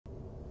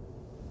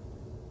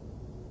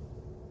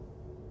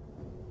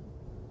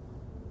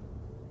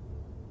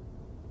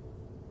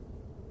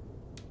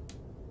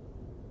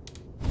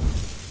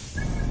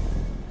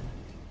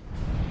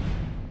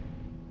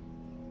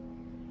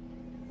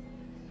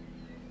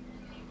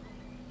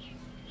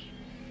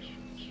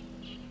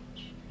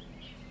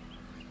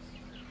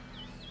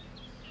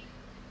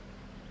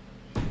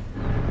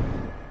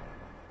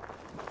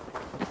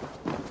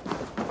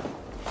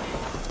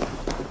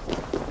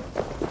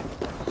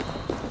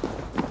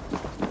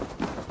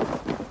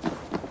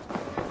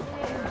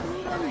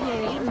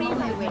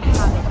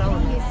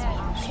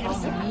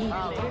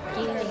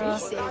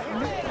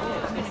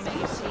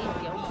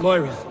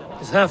Moira,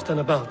 is Halfdan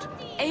about?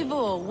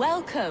 Eivor,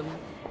 welcome.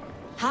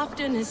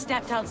 Halfdan has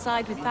stepped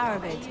outside with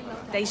Faravid.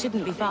 They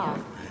shouldn't be far.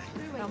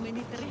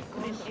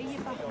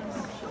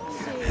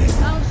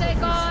 I'll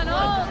take on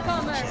all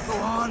comers! Go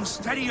on,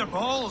 steady your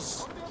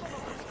balls!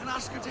 And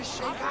ask her to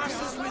shake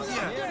asses with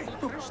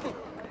you!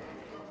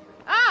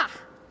 Ah!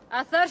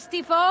 A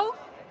thirsty foe?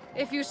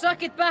 If you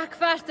suck it back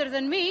faster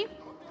than me,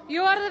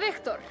 you are the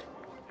victor.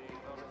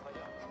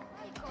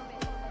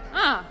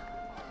 Ah!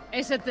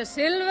 Is it the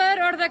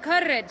silver or the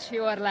courage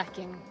you are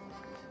lacking?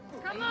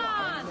 Come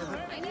on!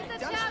 I need the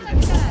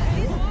challenger!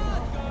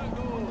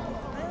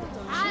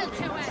 I'll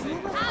to it!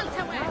 I'll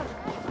to it!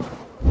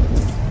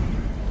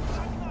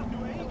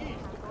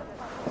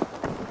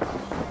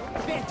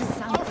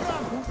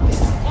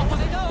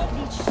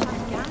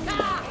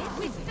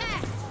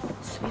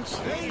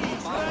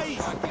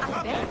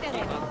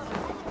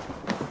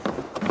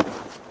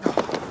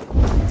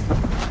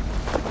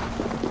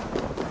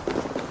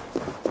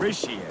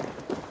 Ricsige,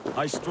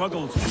 I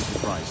struggle to be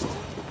surprised.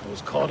 I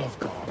was caught off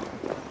guard.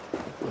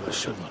 Well, I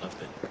should not have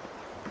been.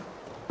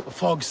 A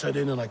fog set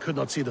in and I could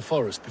not see the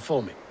forest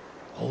before me.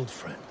 Old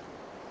friend.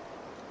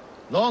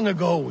 Long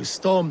ago we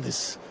stormed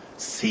this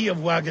sea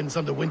of wagons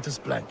under winter's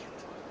blanket.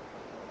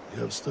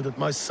 You have stood at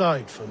my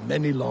side for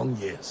many long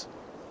years.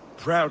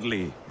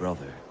 Proudly,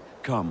 brother.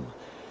 Come.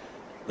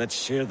 Let's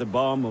share the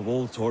balm of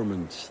old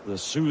torment, the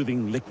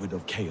soothing liquid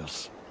of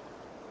chaos.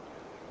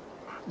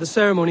 The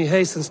ceremony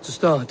hastens to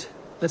start.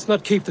 Let's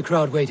not keep the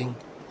crowd waiting.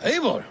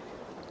 Eivor!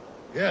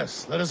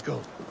 Yes, let us go.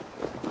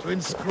 To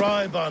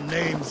inscribe our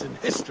names in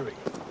history.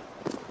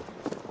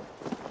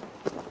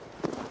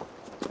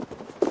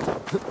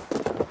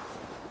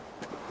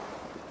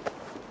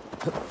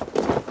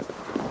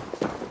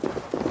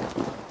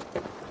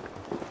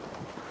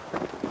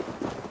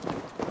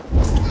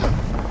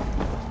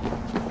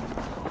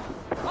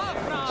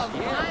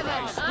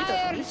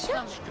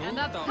 And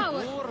a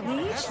power.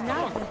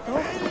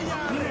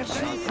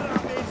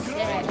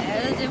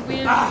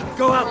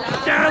 Go out!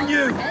 Damn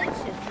you!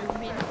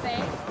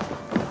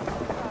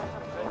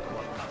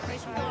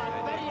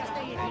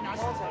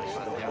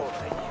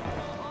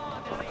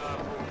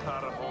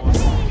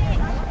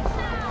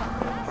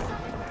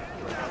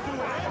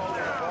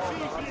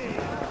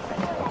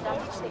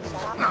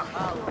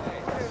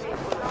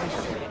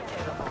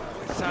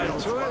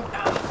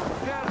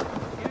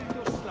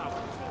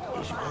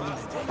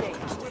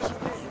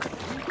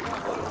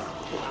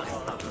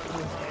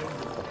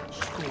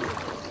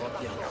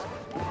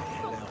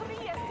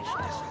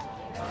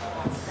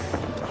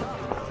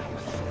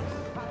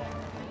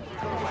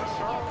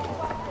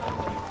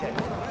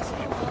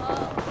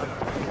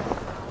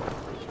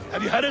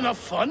 Have you had enough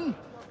fun?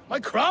 My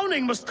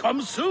crowning must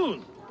come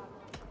soon.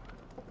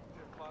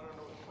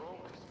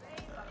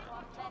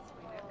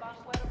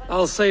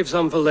 I'll save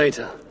some for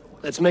later.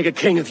 Let's make a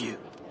king of you.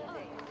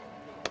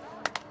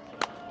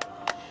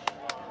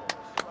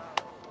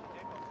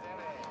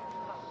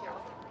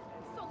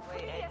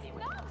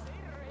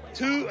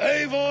 To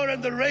Eivor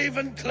and the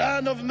Raven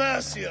clan of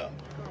Mercia,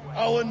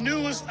 our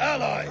newest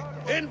ally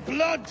in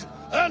blood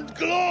and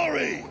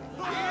glory!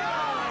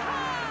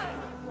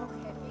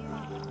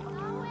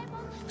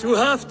 To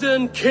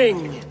Halfdan,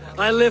 king,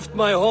 I lift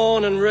my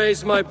horn and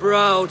raise my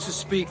brow to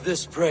speak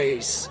this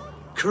praise.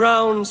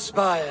 Crown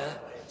spire,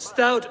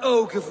 stout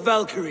oak of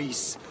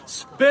Valkyries,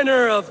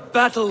 spinner of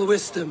battle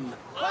wisdom.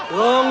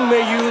 Long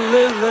may you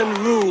live and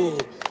rule.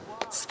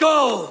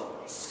 Skål!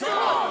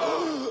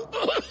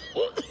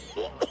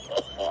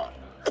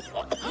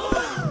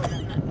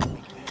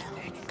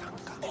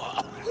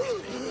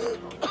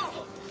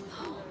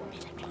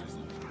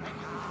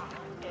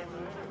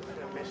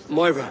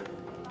 Moira,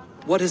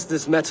 what is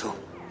this metal?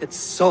 It's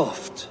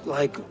soft,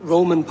 like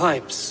Roman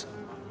pipes.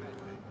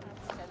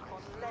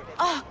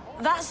 Ah,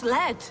 that's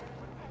lead.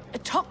 A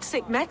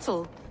toxic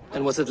metal.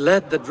 And was it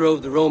lead that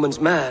drove the Romans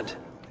mad?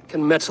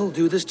 Can metal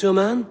do this to a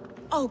man?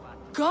 Oh,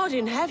 God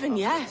in heaven,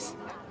 yes.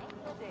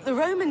 The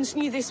Romans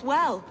knew this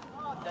well.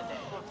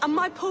 And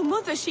my poor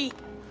mother, she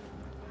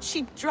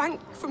drank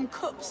from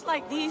cups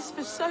like these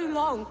for so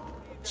long.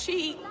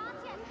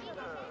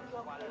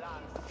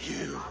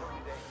 You...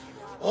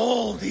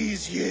 All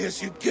these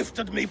years you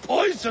gifted me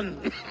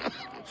poison!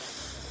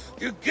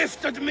 You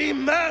gifted me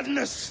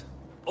madness!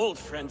 Old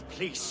friend,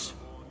 please.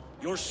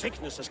 Your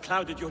sickness has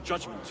clouded your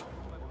judgment.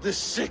 This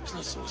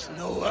sickness was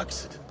no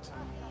accident.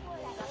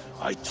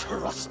 I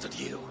trusted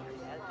you.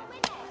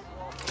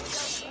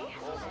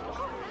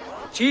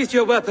 Sheath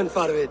your weapon,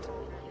 Faravid.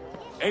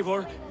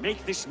 Eivor,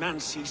 make this man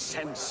see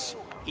sense.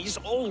 He's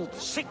old,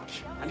 sick,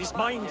 and his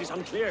mind is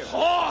unclear.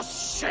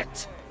 Horse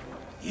shit!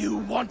 You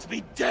want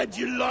me dead,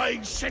 you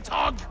lying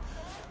shithog?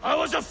 I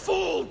was a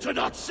fool to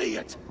not see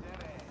it!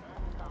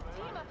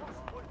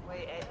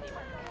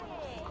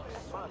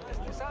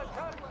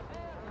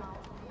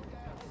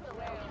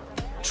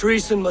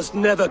 Treason must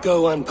never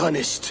go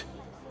unpunished.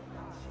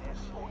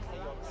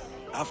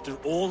 After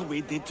all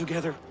we did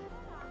together,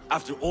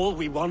 after all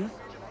we won,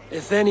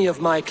 If any of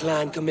my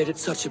clan committed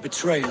such a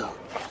betrayal,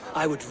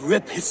 I would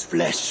rip his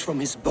flesh from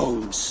his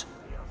bones.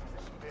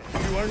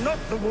 You are not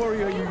the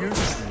warrior you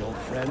used to be, old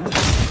friend.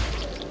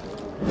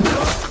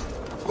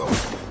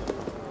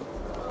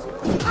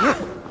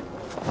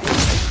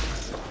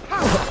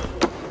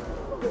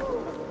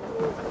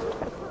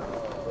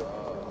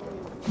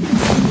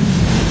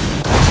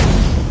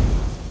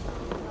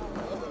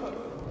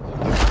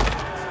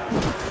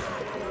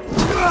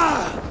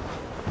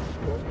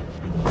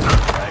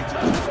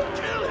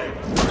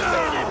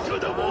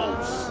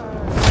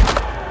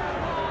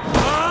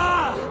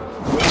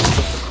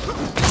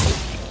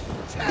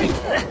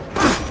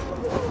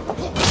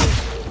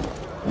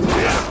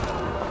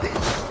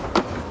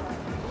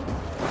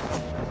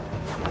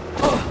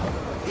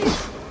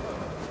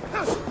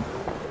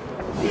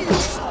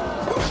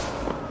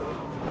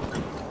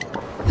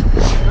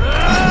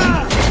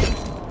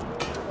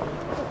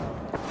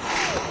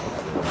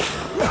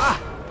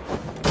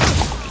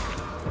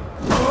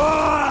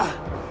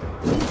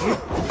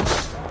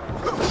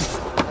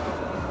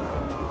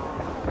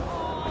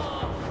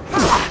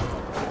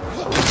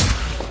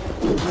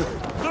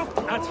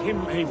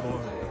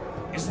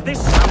 Is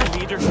this how a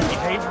leader should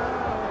behave?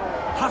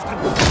 Halfdan,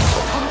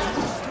 come to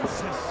your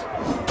senses.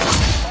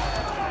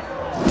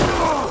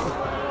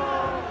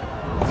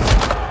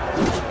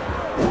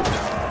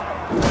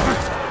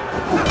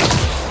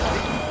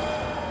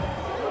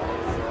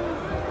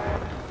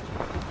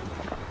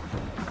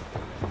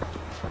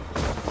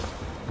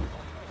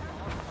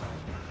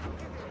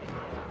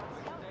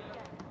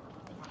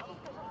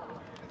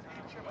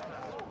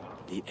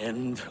 The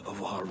end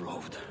of our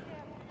road.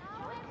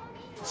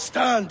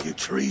 Stand, you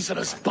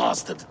treasonous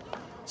bastard!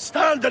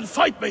 Stand and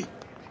fight me!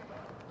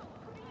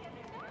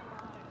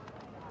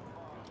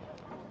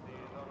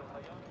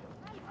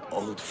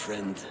 Old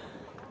friend,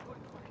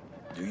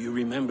 do you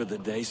remember the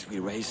days we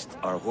raced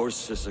our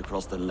horses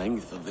across the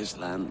length of this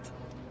land?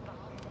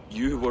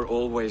 You were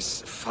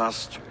always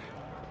faster.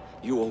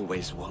 You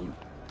always won.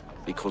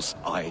 Because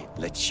I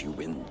let you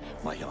win,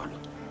 my Jarl.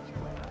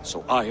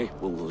 So I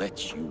will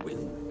let you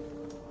win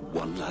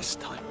one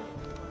last time.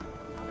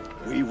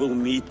 We will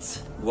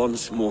meet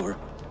once more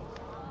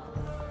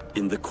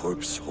in the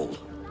corpse hall.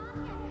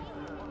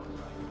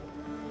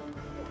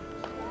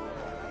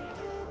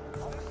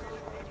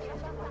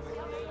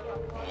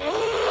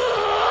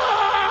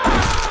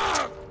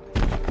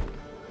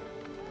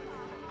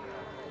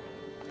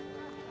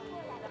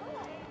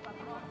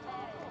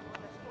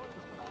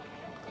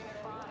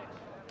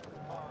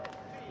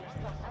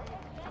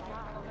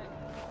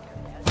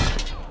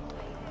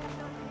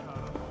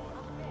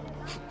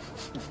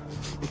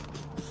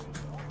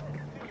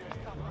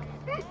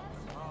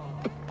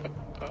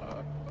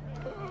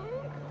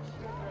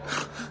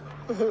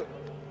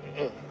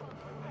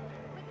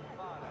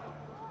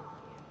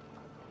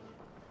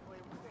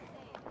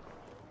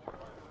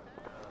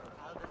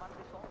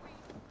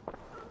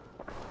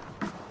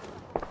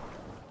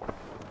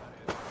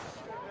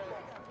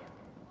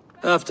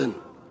 Halfdan,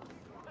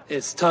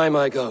 it's time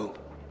I go.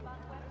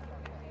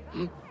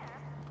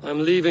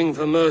 I'm leaving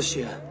for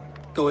Mercia,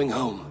 going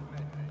home.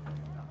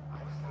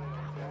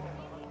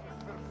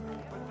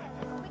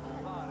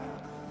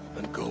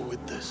 And go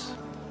with this.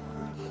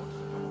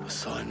 A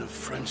sign of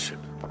friendship.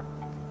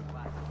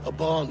 A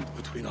bond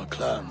between our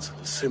clans,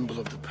 a symbol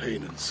of the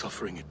pain and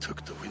suffering it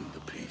took to win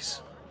the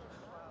peace.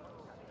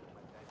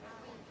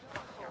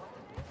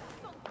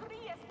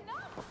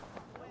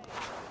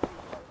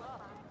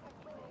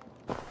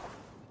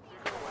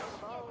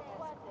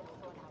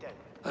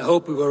 I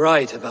hope we were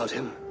right about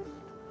him.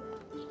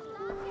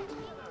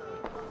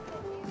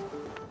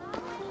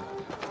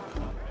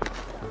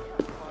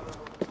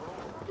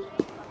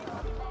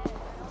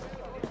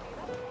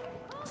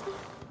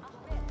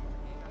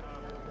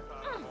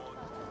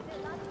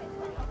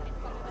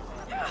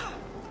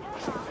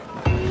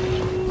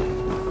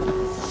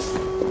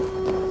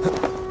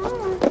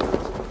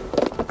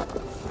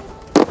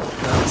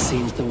 Now it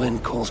seems the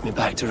wind calls me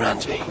back to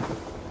Randvi.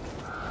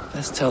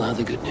 Let's tell her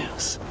the good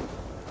news.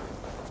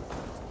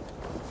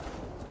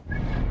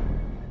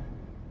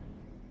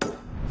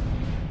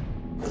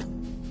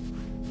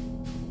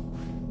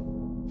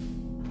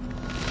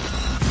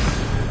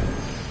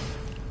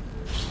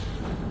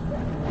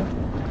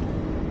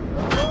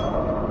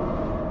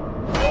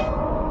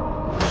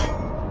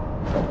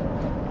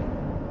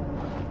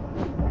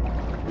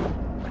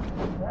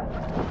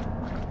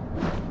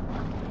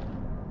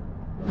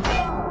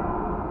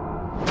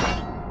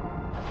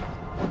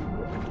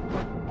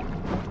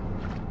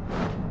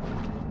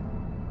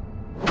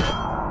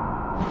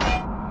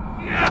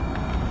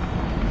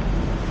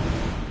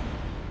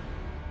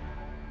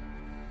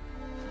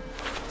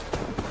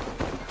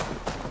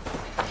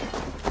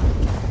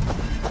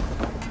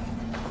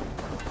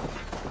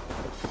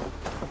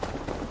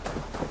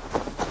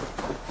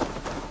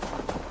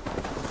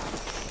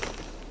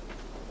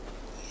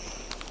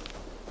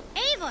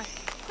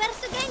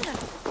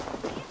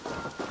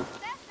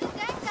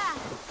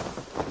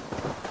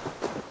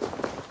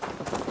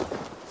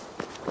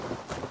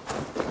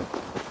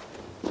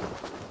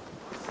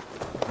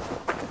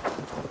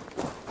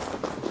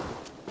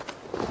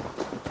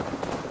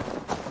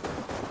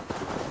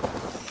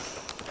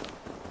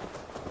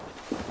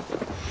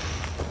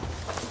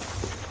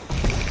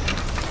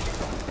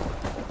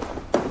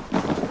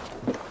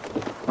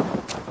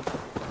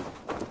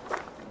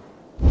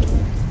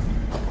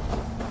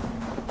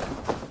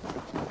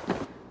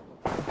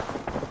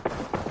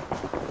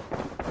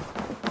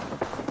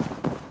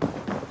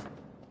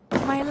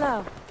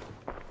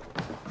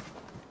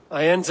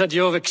 I entered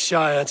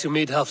Jorvikshire to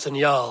meet Halfdan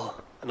Jarl,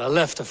 and I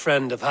left a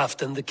friend of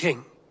Halfdan the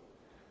King.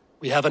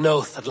 We have an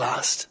oath at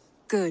last.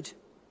 Good.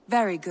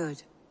 Very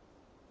good.